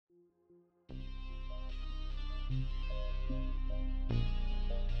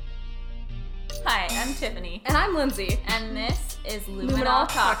Hi, I'm Tiffany. And I'm Lindsay. And this is Luminol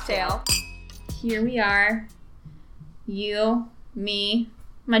Cocktail. Here we are. You, me,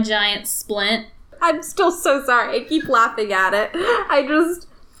 my giant splint. I'm still so sorry. I keep laughing at it.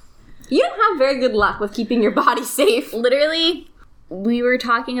 You don't have very good luck with keeping your body safe. Literally, we were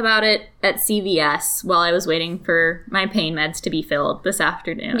talking about it at CVS while I was waiting for my pain meds to be filled this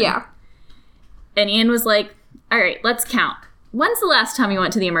afternoon. Yeah. And Ian was like, all right, let's count. When's the last time you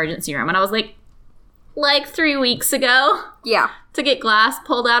went to the emergency room? And I was like 3 weeks ago. Yeah. To get glass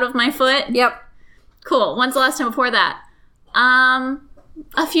pulled out of my foot. Yep. Cool. When's the last time before that?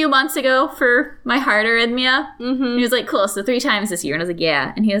 A few months ago for my heart arrhythmia. Mm-hmm. And he was like, cool, so 3 times this year. And I was like,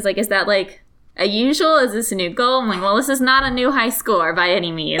 yeah. And he was like, is that like a usual? Is this a new goal? I'm like, well, this is not a new high score by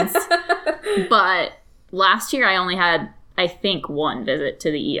any means. But last year I only had, I think, 1 visit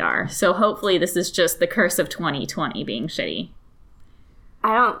to the ER. So hopefully this is just the curse of 2020 being shitty.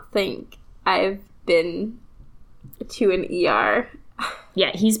 I don't think I've been to an ER.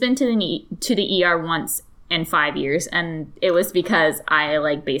 Yeah, he's been to the ER once in 5 years, and it was because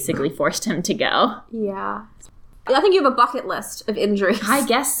I, basically forced him to go. Yeah. I think you have a bucket list of injuries. I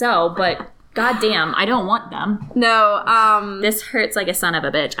guess so, but goddamn, I don't want them. No, This hurts like a son of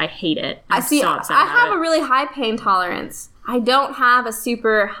a bitch. I hate it. I have a really high pain tolerance. I don't have a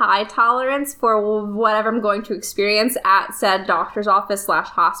super high tolerance for whatever I'm going to experience at said doctor's office /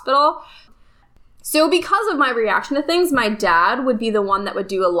 hospital. So because of my reaction to things, my dad would be the one that would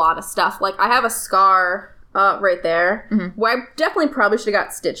do a lot of stuff. Like, I have a scar right there where I definitely probably should have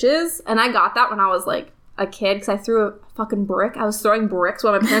got stitches. And I got that when I was, a kid because I threw a fucking brick. I was throwing bricks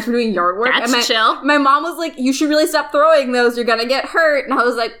while my parents were doing yard work. That's chill. My mom was like, you should really stop throwing those. You're going to get hurt. And I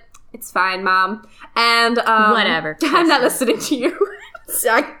was like, it's fine, Mom. And whatever. I'm not listening to you. So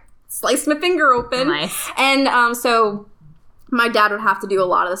I sliced my finger open. Nice. And so my dad would have to do a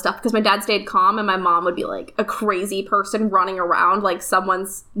lot of the stuff because my dad stayed calm and my mom would be like a crazy person running around like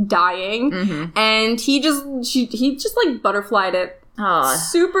someone's dying. Mm-hmm. And he just butterflied it. Oh.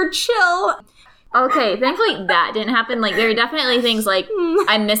 Super chill. Okay, thankfully that didn't happen. There are definitely things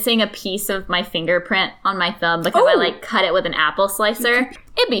I'm missing a piece of my fingerprint on my thumb because I cut it with an apple slicer.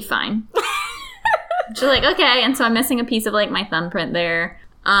 It'd be fine. She's like, okay, and so I'm missing a piece of my thumbprint there.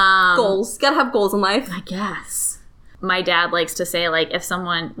 Goals. Gotta have goals in life. I guess. My dad likes to say if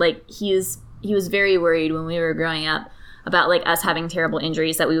someone he was very worried when we were growing up about us having terrible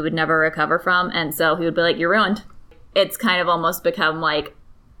injuries that we would never recover from, and so he would be like, you're ruined. It's kind of almost become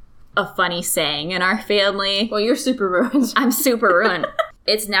a funny saying in our family. Well, you're super ruined. I'm super ruined.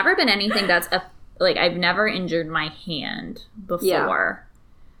 It's never been anything that's I've never injured my hand before. Yeah.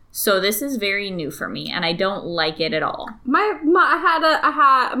 So this is very new for me and I don't like it at all. My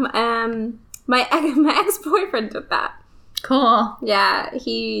ex-boyfriend did that. Cool. Yeah,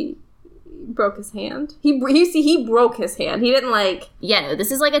 he broke his hand. He broke his hand. He didn't Yeah, no,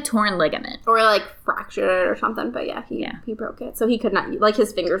 this is a torn ligament. Or fractured it or something, but yeah, he broke it. So he could not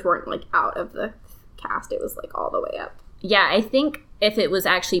his fingers weren't out of the cast. It was all the way up. Yeah, I think if it was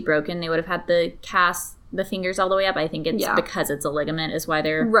actually broken, they would have had the fingers all the way up. I think it's because it's a ligament is why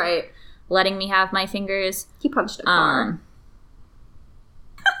they're letting me have my fingers. He punched a car.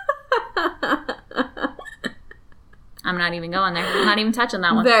 I'm not even going there. I'm not even touching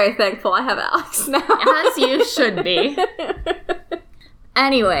that one. Very thankful I have Alex now. As you should be.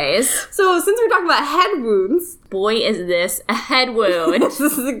 Anyways. So since we're talking about head wounds. Boy, is this a head wound. This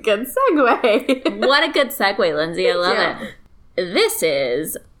is a good segue. What a good segue, Lindsay. I love it. This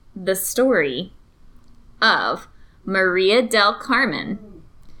is the story of Maria del Carmen.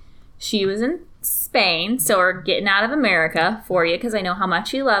 She was in Spain, so we're getting out of America for you because I know how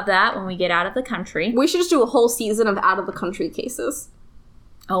much you love that when we get out of the country. We should just do a whole season of out of the country cases.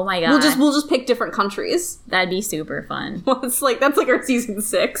 Oh my god. We'll just pick different countries. That'd be super fun. Well, that's our season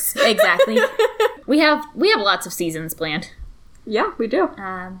 6. Exactly. we have lots of seasons planned. Yeah, we do.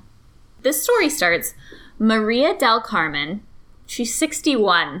 This story starts Maria del Carmen, she's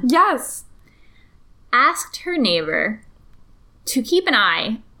 61. Yes. Asked her neighbor to keep an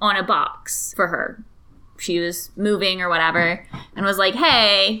eye on a box for her. She was moving or whatever and was like,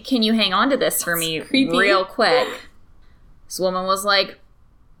 hey, can you hang on to this for me real quick? This woman was like,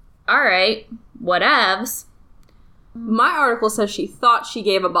 all right, whatevs. My article says she thought she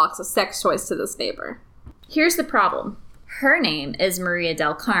gave a box of sex toys to this neighbor. Here's the problem. Her name is Maria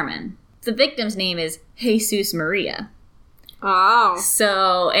del Carmen. The victim's name is Jesus Maria. Oh.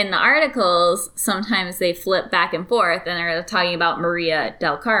 So in the articles, sometimes they flip back and forth and they're talking about Maria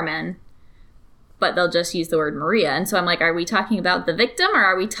del Carmen. but they'll just use the word Maria. And so I'm like, are we talking about the victim or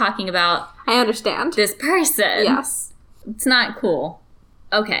are we talking about I understand. this person? Yes. It's not cool.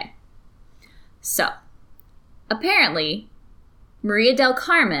 Okay. So, apparently, Maria del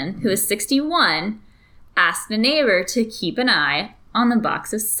Carmen, who is 61, asked a neighbor to keep an eye on the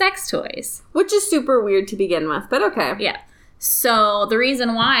box of sex toys. Which is super weird to begin with, but okay. Yeah. So the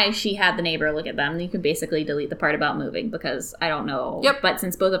reason why she had the neighbor look at them, you could basically delete the part about moving because I don't know. Yep. But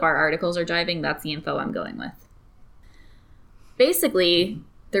since both of our articles are jiving, that's the info I'm going with. Basically,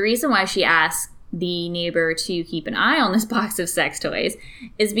 the reason why she asked the neighbor to keep an eye on this box of sex toys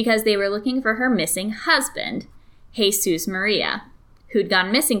is because they were looking for her missing husband, Jesus Maria, who'd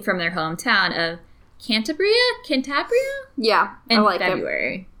gone missing from their hometown of Cantabria? Yeah, I In like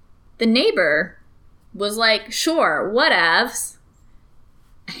February. The neighbor was like, sure, whatevs.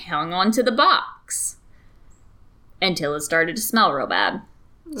 Hung on to the box. Until it started to smell real bad.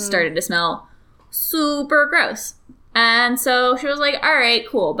 Started to smell super gross. And so she was like, all right,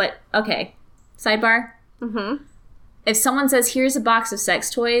 cool. But, okay, sidebar. Mm-hmm. If someone says, here's a box of sex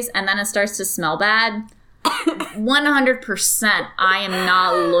toys, and then it starts to smell bad, 100% I am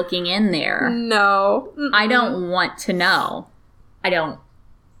not looking in there. No. Mm-mm. I don't want to know. I don't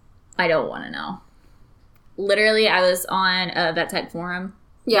want to know. Literally, I was on a vet tech forum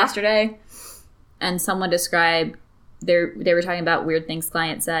yesterday, and someone described, they were talking about weird things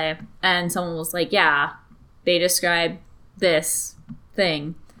clients say, and someone was like, yeah, they described this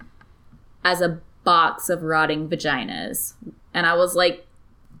thing as a box of rotting vaginas. And I was like,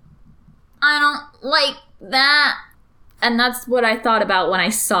 I don't like that. And that's what I thought about when I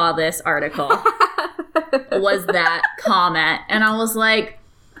saw this article, was that comment. And I was like,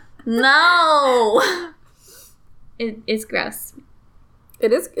 no. It's gross.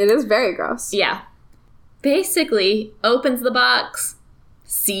 It is very gross. Yeah. Basically, opens the box,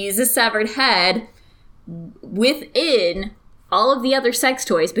 sees a severed head within all of the other sex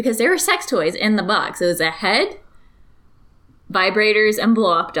toys, because there were sex toys in the box. It was a head, vibrators, and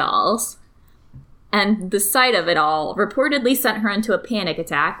blow-up dolls. And the sight of it all reportedly sent her into a panic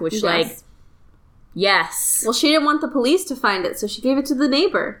attack, which, yes. Well, she didn't want the police to find it, so she gave it to the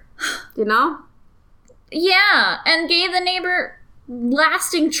neighbor. You know? Yeah, and gave the neighbor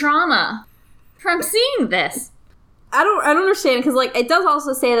lasting trauma from seeing this. I don't understand, because, like, it does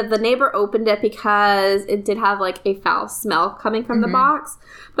also say that the neighbor opened it because it did have, like, a foul smell coming from the box.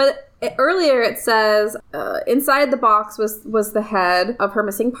 But earlier it says, inside the box was the head of her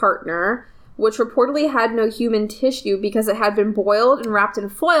missing partner, which reportedly had no human tissue because it had been boiled and wrapped in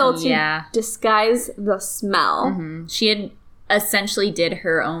foil to disguise the smell. Mm-hmm. She had essentially did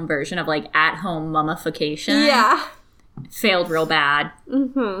her own version of, like, at-home mummification. Yeah. Failed real bad.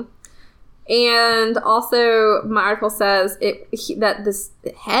 Mm-hmm. And also, my article says that this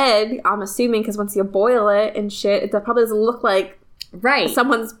head, I'm assuming, because once you boil it and shit, it probably doesn't look like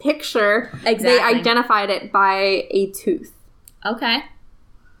someone's picture. Exactly. They identified it by a tooth. Okay.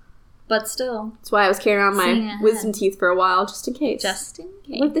 But still. That's why I was carrying on my wisdom teeth for a while, just in case. Just in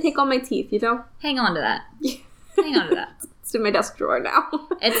case. What if they take all my teeth, you know? Hang on to that. Hang on to that. It's in my desk drawer now.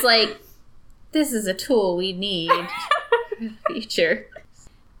 It's like, this is a tool we need for the future.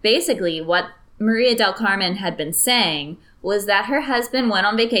 Basically, what Maria del Carmen had been saying was that her husband went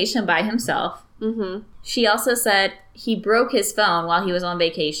on vacation by himself. Mm-hmm. She also said he broke his phone while he was on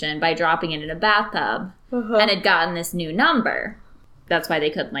vacation by dropping it in a bathtub and had gotten this new number. That's why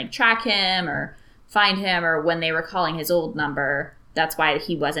they couldn't, like, track him or find him, or when they were calling his old number, that's why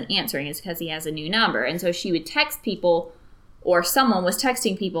he wasn't answering, is because he has a new number. And so she would text people, or someone was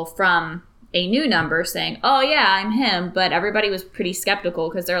texting people from a new number saying, oh yeah, I'm him, but everybody was pretty skeptical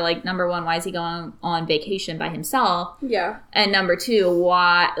because they're like, number one, why is he going on vacation by himself? Yeah. And number two,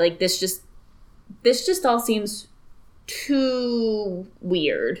 why, like, this just all seems too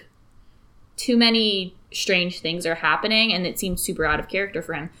weird. Too many strange things are happening, and it seems super out of character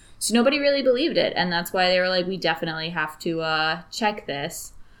for him. So nobody really believed it, and that's why they were like, we definitely have to check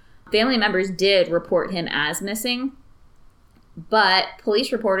this. Family members did report him as missing, but police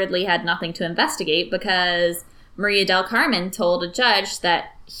reportedly had nothing to investigate because Maria del Carmen told a judge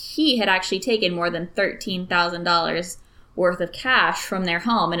that he had actually taken more than $13,000 worth of cash from their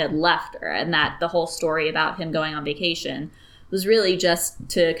home and had left her, and that the whole story about him going on vacation was really just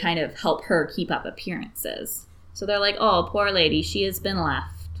to kind of help her keep up appearances. So they're like, oh, poor lady, she has been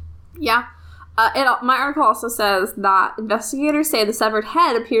left. Yeah. My article also says that investigators say the severed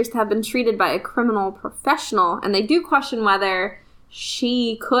head appears to have been treated by a criminal professional, and they do question whether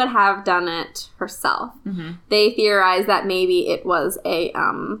she could have done it herself. Mm-hmm. They theorize that maybe it was a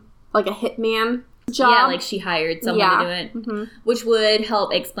hitman job. Yeah, like she hired someone to do it. Mm-hmm. Which would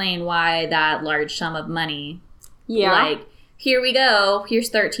help explain why that large sum of money. Yeah. Like, here we go.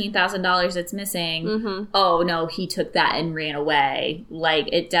 Here's $13,000 that's missing. Mm-hmm. Oh, no, he took that and ran away. Like,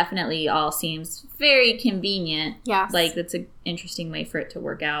 it definitely all seems very convenient. Yes. Like, that's an interesting way for it to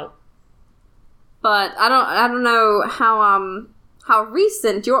work out. But I don't know how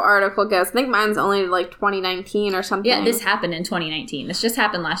recent your article goes. I think mine's only like 2019 or something. Yeah, this happened in 2019. This just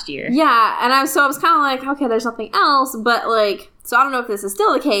happened last year. Yeah, and I was kind of like, okay, there's nothing else, but like, so I don't know if this is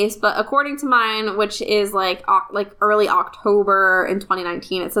still the case, but according to mine, which is like early October in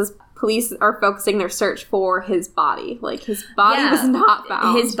 2019, it says police are focusing their search for his body. Like, his body was not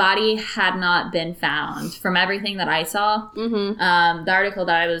found. His body had not been found from everything that I saw. Mm-hmm. The article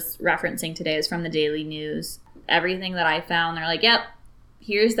that I was referencing today is from the Daily News. Everything that I found, they're like, yep,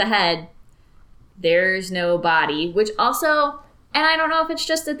 here's the head. There's no body. Which also, and I don't know if it's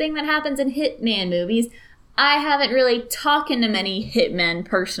just a thing that happens in hitman movies. I haven't really talked to many hitmen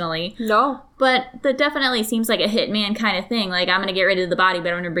personally. No. But that definitely seems like a hitman kind of thing. Like, I'm going to get rid of the body, but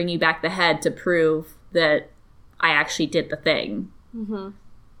I'm going to bring you back the head to prove that I actually did the thing. Mm-hmm.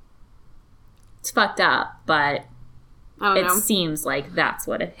 It's fucked up, but I don't know. it seems like that's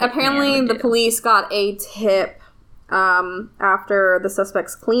what a hitman Apparently, would the do. police got a tip after the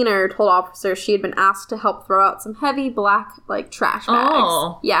suspect's cleaner told officers she had been asked to help throw out some heavy black, like, trash bags.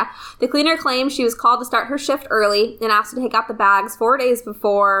 Oh. Yeah. The cleaner claimed she was called to start her shift early and asked to take out the bags 4 days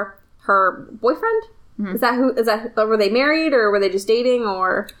before her boyfriend? Mm-hmm. Were they married, or were they just dating,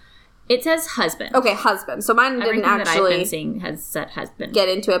 or? It says husband. Okay, husband. So mine Everything didn't actually that I've been seeing has said husband. get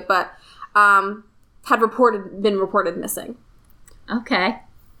into it, but had been reported missing. Okay.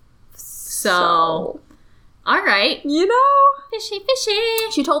 So, all right. You know? Fishy,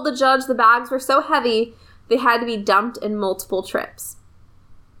 fishy. She told the judge the bags were so heavy, they had to be dumped in multiple trips.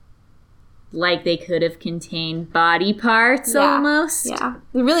 Like they could have contained body parts Yeah. almost. Yeah.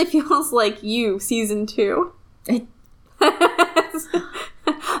 It really feels like You, season 2. That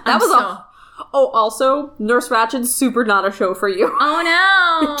was Oh, also, Nurse Ratched, super not a show for you. Oh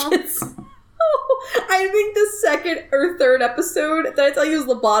no. I think the second or third episode, did I tell you, is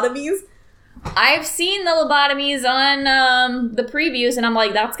lobotomies? I've seen the lobotomies on the previews, and I'm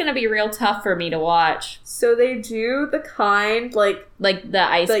like, that's gonna be real tough for me to watch. So they do the kind, like the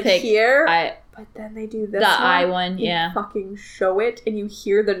ice like pick here, but then they do this eye one, yeah. Fucking show it, and you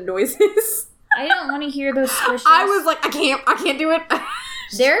hear the noises. I don't want to hear those squishes. I was like, I can't do it.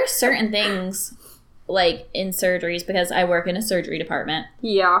 There are certain things, like in surgeries, because I work in a surgery department.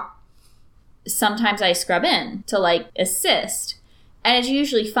 Yeah. Sometimes I scrub in to, like, assist, and it's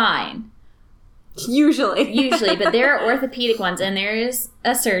usually fine. Usually, but there are orthopedic ones, and there is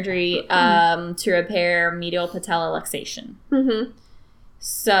a surgery to repair medial patella luxation. Mm-hmm.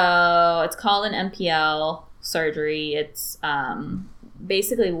 So it's called an MPL surgery. It's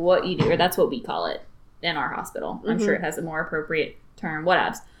basically what you do, or that's what we call it in our hospital. I'm sure it has a more appropriate term,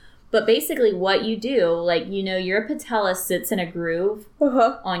 whatevs. But basically what you do, like, your patella sits in a groove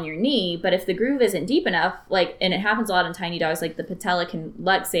on your knee, but if the groove isn't deep enough, like, and it happens a lot in tiny dogs, like the patella can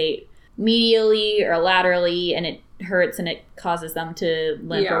luxate medially or laterally, and it hurts and it causes them to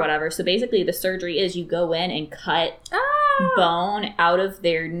limp or whatever. So basically the surgery is you go in and cut bone out of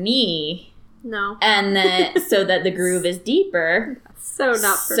their knee. No. And then so that the groove is deeper. So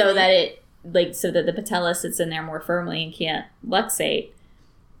not for so me. that it so that the patella sits in there more firmly and can't luxate.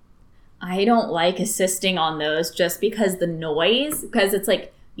 I don't like assisting on those just because the noise, because it's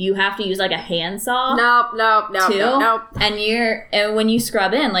like you have to use like a handsaw. Nope. And when you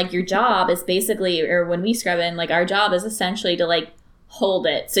scrub in, like your job is basically, or when we scrub in, like our job is essentially to like hold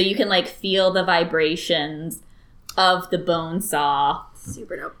it so you can like feel the vibrations of the bone saw.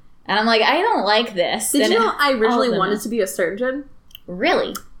 Super dope. And I'm like, I don't like this. Did you know I originally wanted to be a surgeon?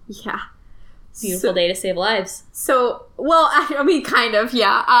 Really? Yeah. Beautiful day to save lives. So, well, I mean, kind of,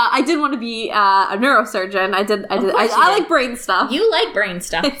 yeah. I did want to be a neurosurgeon. I like brain stuff. You like brain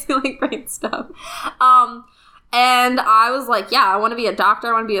stuff. I do like brain stuff. And I was like, yeah, I want to be a doctor.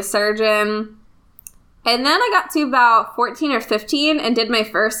 I want to be a surgeon. And then I got to about 14 or 15 and did my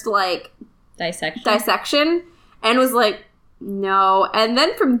first, like, dissection and was like, no. And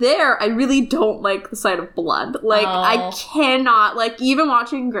then from there, I really don't like the sight of blood. Like, I cannot, like, even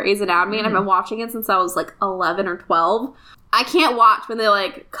watching Grey's Anatomy, and I've been watching it since I was, like, 11 or 12, I can't watch when they,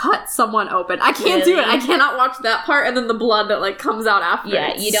 like, cut someone open. I can't do it. I cannot watch that part and then the blood that, like, comes out after.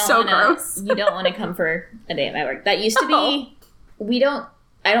 Yeah, you don't gross. You don't want to come for a day at my work. That used to be,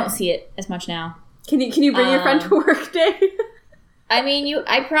 I don't see it as much now. Can you bring your friend to work day? I mean,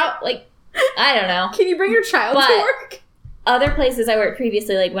 I don't know. Can you bring your child to work? other places I worked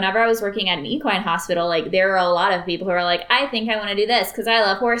previously, like whenever I was working at an equine hospital, like there were a lot of people who are like, I think I want to do this because I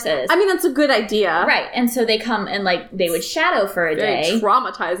love horses. I mean, that's a good idea. Right. And so they come and like they would shadow for a Very day.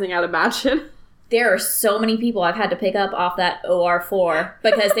 traumatizing, I'd imagine. There are so many people I've had to pick up off that OR4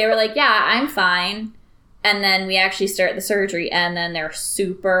 because they were like, yeah, I'm fine. And then we actually start the surgery and then they're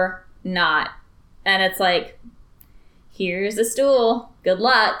super not. And it's like, here's a stool. Good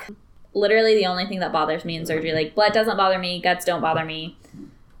luck. Literally the only thing that bothers me in surgery, like blood doesn't bother me, guts don't bother me.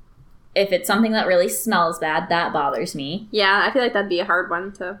 If it's something that really smells bad, that bothers me. Yeah, I feel like that'd be a hard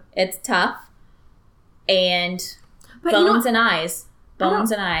one to... It's tough. And bones and eyes.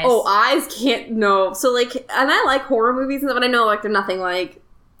 Bones and eyes. Oh, eyes can't... No. So, like... And I like horror movies and stuff, but I know, like, they're nothing like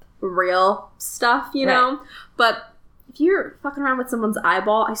real stuff, you know? Right. But if you're fucking around with someone's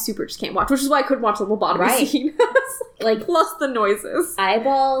eyeball, I super just can't watch, which is why I couldn't watch the lobotomy scene. like, plus the noises.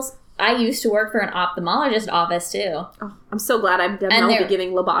 Eyeballs... I used to work for an ophthalmologist office, too. Oh, I'm so glad I'm definitely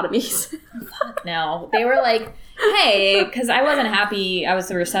giving lobotomies. Fuck no. They were like, hey, because I wasn't happy. I was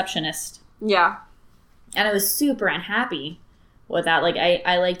the receptionist. Yeah. And I was super unhappy with that. Like,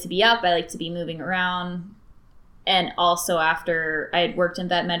 I like to be up. I like to be moving around. And also after I had worked in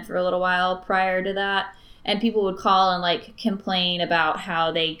vet med for a little while prior to that. And people would call and, like, complain about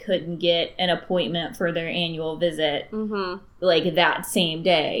how they couldn't get an appointment for their annual visit, like, that same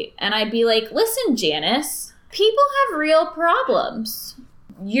day. And I'd be like, listen, Janice, people have real problems.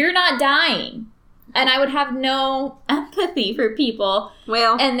 You're not dying. And I would have no empathy for people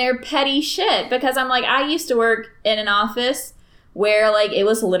and their petty shit. Because I'm like, I used to work in an office where, like, it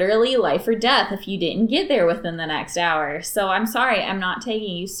was literally life or death if you didn't get there within the next hour. So I'm sorry, I'm not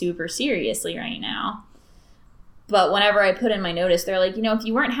taking you super seriously right now. But whenever I put in my notice, they're like, you know, if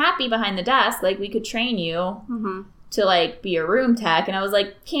you weren't happy behind the desk, like, we could train you to, like, be a room tech. And I was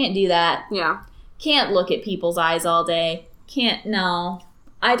like, can't do that. Yeah. Can't look at people's eyes all day. No.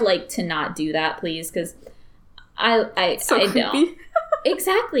 I'd like to not do that, please, because I don't.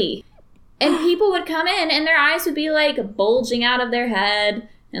 Exactly. And people would come in, and their eyes would be, like, bulging out of their head.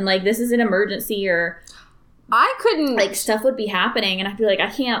 And, like, this is an emergency, or... I couldn't... Like, stuff would be happening, and I'd be like, I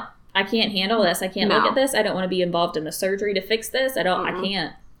can't handle this. I can't look at this. I don't want to be involved in the surgery to fix this. I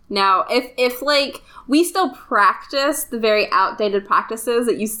can't. Now, if like, we still practice the very outdated practices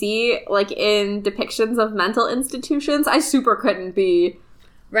that you see, like, in depictions of mental institutions, I super couldn't be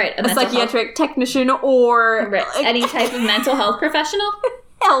a psychiatric technician or... Right. Like, any type of mental health professional?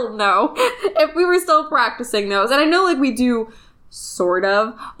 Hell no. If we were still practicing those. And I know, like, we do, sort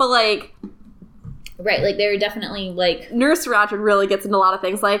of, but, like... Right, like, they were definitely, like... Nurse Ratched really gets into a lot of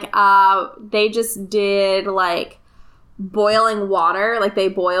things. Like, they just did, like, boiling water. Like, they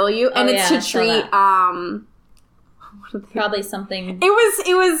boil you. And it's to treat, Probably something... It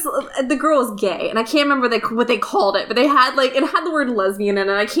was... The girl was gay. And I can't remember what they called it. But they had, like... It had the word lesbian in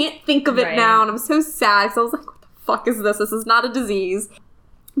it. And I can't think of it now. And I'm so sad. So I was like, what the fuck is this? This is not a disease.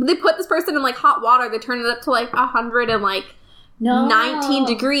 But they put this person in, like, hot water. They turned it up to, like, 100 and, like... 19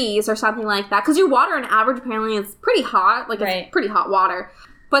 degrees or something like that. Because your water on average apparently is pretty hot. Like, it's pretty hot water.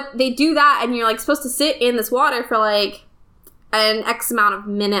 But they do that and you're, like, supposed to sit in this water for, like, an X amount of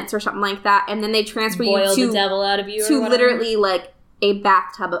minutes or something like that. And then they transfer you to... the devil out of you to literally, like, a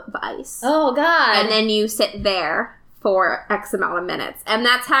bathtub of ice. Oh, God. And then you sit there for X amount of minutes. And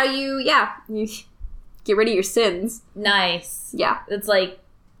that's how you get rid of your sins. Nice. Yeah. It's like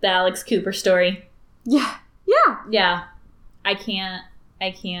the Alex Cooper story. Yeah. Yeah. Yeah. I can't.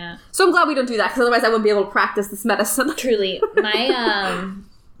 So I'm glad we don't do that, because otherwise I wouldn't be able to practice this medicine. Truly.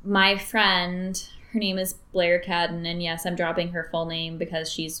 My friend, her name is Blair Cadden, and yes, I'm dropping her full name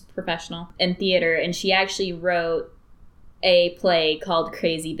because she's professional in theater, and she actually wrote a play called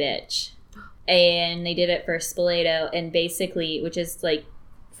Crazy Bitch. And they did it for Spoleto, and basically, which is, like,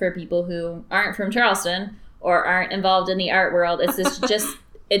 for people who aren't from Charleston or aren't involved in the art world, it's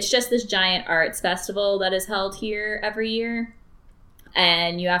just this giant arts festival that is held here every year.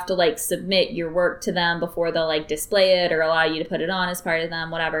 And you have to, like, submit your work to them before they'll, like, display it or allow you to put it on as part of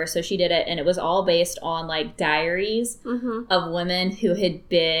them, whatever. So she did it, and it was all based on, like, diaries of women who had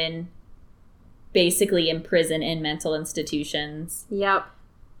been basically in prison in mental institutions. Yep.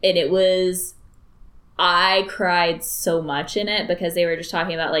 And it was... I cried so much in it because they were just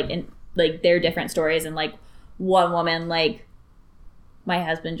talking about, like, their different stories. And, like, one woman, like... My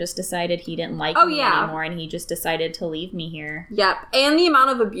husband just decided he didn't like me anymore, and he just decided to leave me here. Yep. And the amount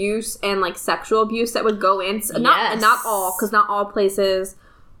of abuse and, like, sexual abuse that would go in. Not all, because not all places.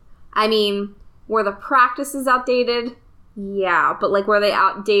 I mean, were the practices outdated? Yeah. But, like, were they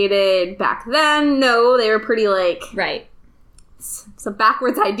outdated back then? No. They were pretty, like... Right. Some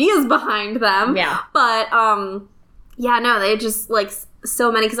backwards ideas behind them. Yeah. But, Yeah, no, they just, like,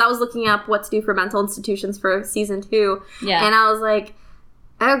 so many. Because I was looking up what to do for mental institutions for season 2. Yeah. And I was like,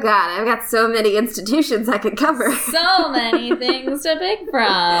 oh, God, I've got so many institutions I could cover. So many things to pick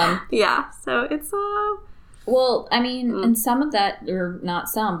from. Yeah, so it's, Well, I mean, and some of that, or not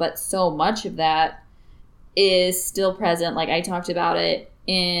some, but so much of that is still present. Like, I talked about it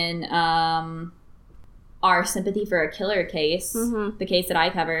in our Sympathy for a Killer case, the case that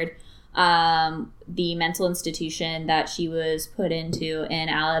I covered. The mental institution that she was put into in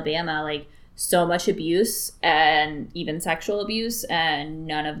Alabama, like, so much abuse and even sexual abuse, and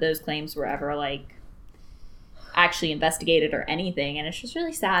none of those claims were ever, like, actually investigated or anything, and it's just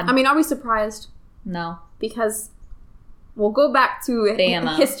really sad. I mean, are we surprised? No. Because we'll go back to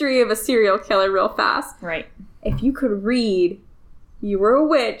a history of a serial killer real fast. Right. If you could read, you were a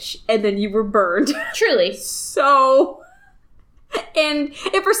witch, and then you were burned. Truly. So... And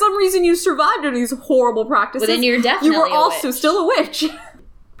if for some reason you survived under these horrible practices, well, then you're definitely you were also witch. Still a witch.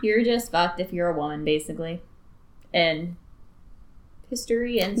 You're just fucked if you're a woman, basically. In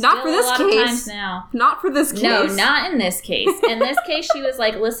history and not still for this a lot case. of times now. Not for this case. No, not in this case. In this case, she was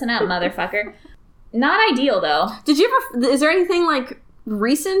like, listen up, motherfucker. Not ideal, though. Did you ever... Is there anything, like,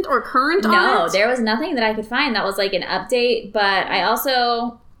 recent or current on it? No, there was nothing that I could find that was, like, an update. But I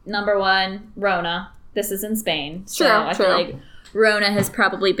also, number one, Rona. This is in Spain. So I feel like Rona has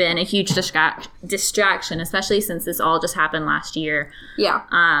probably been a huge distraction, especially since this all just happened last year. Yeah.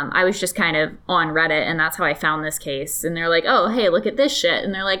 I was just kind of on Reddit, and that's how I found this case. And they're like, oh, hey, look at this shit.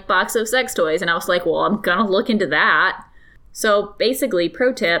 And they're like, box of sex toys. And I was like, well, I'm gonna look into that. So basically,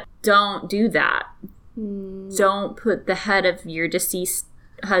 pro tip, don't do that. Don't put the head of your deceased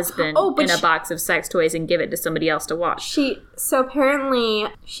husband in a box of sex toys and give it to somebody else to watch. So apparently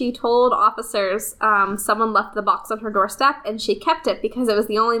she told officers someone left the box on her doorstep, and she kept it because it was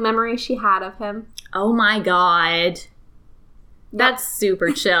the only memory she had of him. Oh my God. That's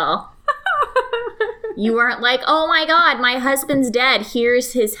super chill. You weren't like, oh my God, my husband's dead.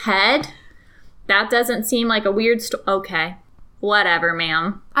 Here's his head. That doesn't seem like a weird story. Okay. Whatever,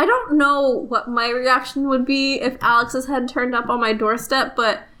 ma'am. I don't know what my reaction would be if Alex's head turned up on my doorstep,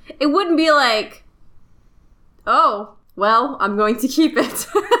 but it wouldn't be like, oh, well, I'm going to keep it.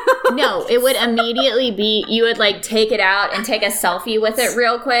 No, it would immediately be, you would, like, take it out and take a selfie with it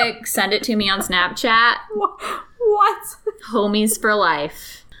real quick, send it to me on Snapchat. What? Homies for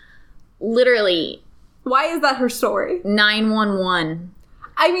life. Literally. Why is that her story? 911.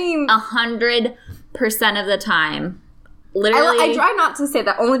 I mean... 100% of the time. Literally. I try not to say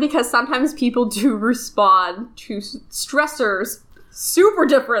that only because sometimes people do respond to stressors super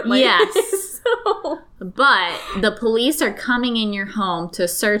differently. Yes. So. But the police are coming in your home to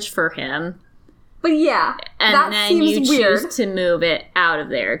search for him. But yeah, and that then seems you weird. choose to move it out of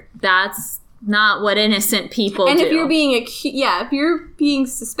there. That's not what innocent people and do. if you're being if you're being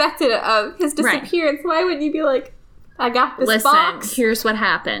suspected of his disappearance, why wouldn't you be like, I got this box? Listen, here's what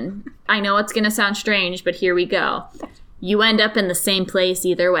happened. I know it's going to sound strange, but here we go. You end up in the same place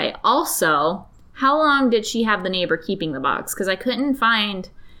either way. Also, how long did she have the neighbor keeping the box? Because I couldn't find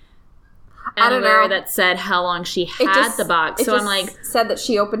anywhere that said how long she had the box. So I'm like... said that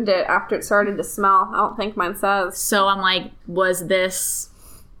she opened it after it started to smell. I don't think mine says. So I'm like, was this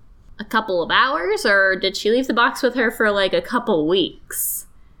a couple of hours? Or did she leave the box with her for like a couple weeks?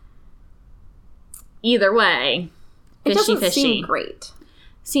 Either way, it doesn't fishy. Seem great.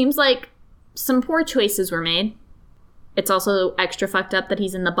 Seems like some poor choices were made. It's also extra fucked up that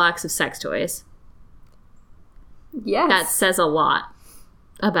he's in the box of sex toys. Yes. That says a lot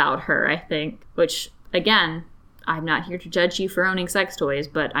about her, I think. Which, again, I'm not here to judge you for owning sex toys,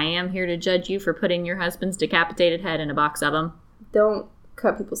 but I am here to judge you for putting your husband's decapitated head in a box of them. Don't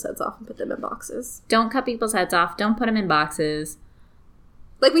cut people's heads off and put them in boxes. Don't cut people's heads off. Don't put them in boxes.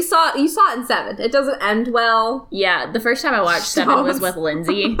 Like you saw it in 7. It doesn't end well. Yeah, the first time I watched 7 was with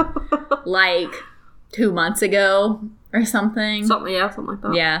Lindsay. Like 2 months ago or something. Something like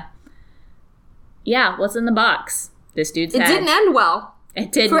that. Yeah. Yeah, what's in the box? This dude's head. It didn't end well.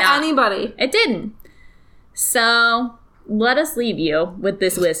 It did for not. For anybody. It didn't. So, let us leave you with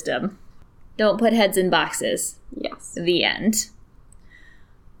this wisdom. Don't put heads in boxes. Yes. The end.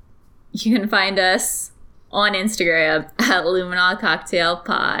 You can find us on Instagram at Luminol Cocktail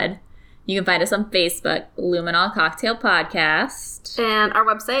Pod. You can find us on Facebook, Luminol Cocktail Podcast. And our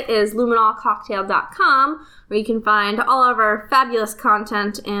website is luminolcocktail.com, where you can find all of our fabulous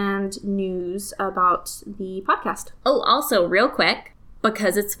content and news about the podcast. Oh, also, real quick,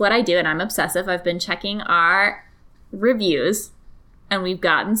 because it's what I do and I'm obsessive, I've been checking our reviews and we've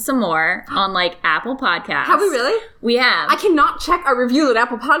gotten some more on, like, Apple Podcasts. Have we really? We have. I cannot check our review on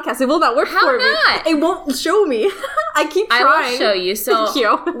Apple Podcasts. It will not work for me. How not? It won't show me. I keep trying. I will show you. So Thank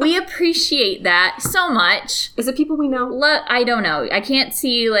you. we appreciate that so much. Is it people we know? I don't know. I can't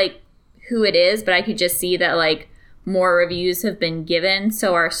see, like, who it is, but I could just see that, like, more reviews have been given,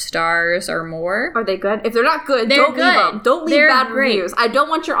 so our stars are more. Are they good? If they're not good, They're don't good. leave them. Don't leave They're bad great. reviews. I don't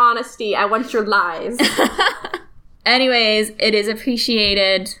want your honesty. I want your lies. Anyways, it is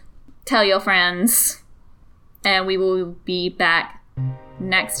appreciated. Tell your friends. And we will be back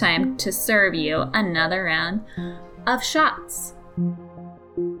next time to serve you another round of shots.